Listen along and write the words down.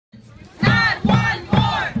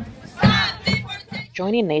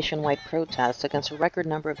Joining nationwide protests against a record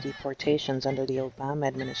number of deportations under the Obama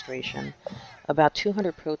administration, about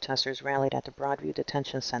 200 protesters rallied at the Broadview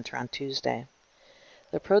Detention Center on Tuesday.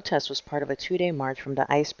 The protest was part of a two-day march from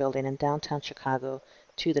the ICE building in downtown Chicago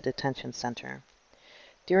to the detention center.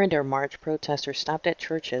 During their march, protesters stopped at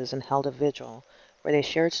churches and held a vigil where they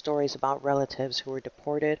shared stories about relatives who were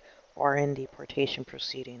deported or in deportation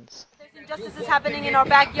proceedings. There's injustices happening in our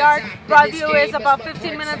backyard. Broadview is about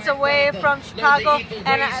 15 minutes away from Chicago,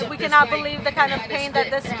 and we cannot believe the kind of pain that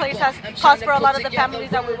this place has caused for a lot of the families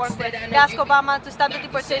that we work with. We ask Obama to stop the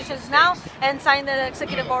deportations now and sign the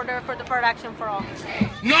executive order for deferred action for all.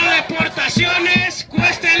 No deportaciones,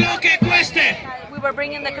 cueste lo que cueste. We were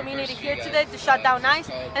bringing the community here today to shut down ICE,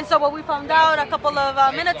 and so what we found out a couple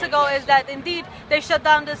of minutes ago is that indeed they shut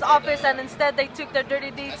down this office and instead they took their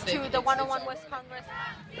dirty deeds to the 101 West Congress.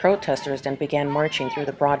 Protesters then began marching through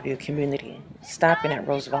the Broadview community, stopping at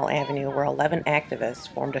Roosevelt Avenue where 11 activists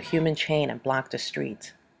formed a human chain and blocked the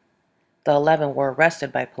street. The 11 were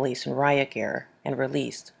arrested by police in riot gear and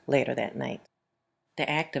released later that night. The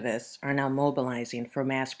activists are now mobilizing for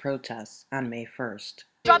mass protests on May 1st.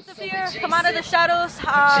 Drop the fear, come out of the shadows.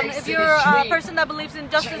 If you're a person that believes in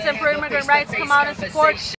justice and pro-immigrant rights, come out and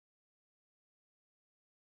support.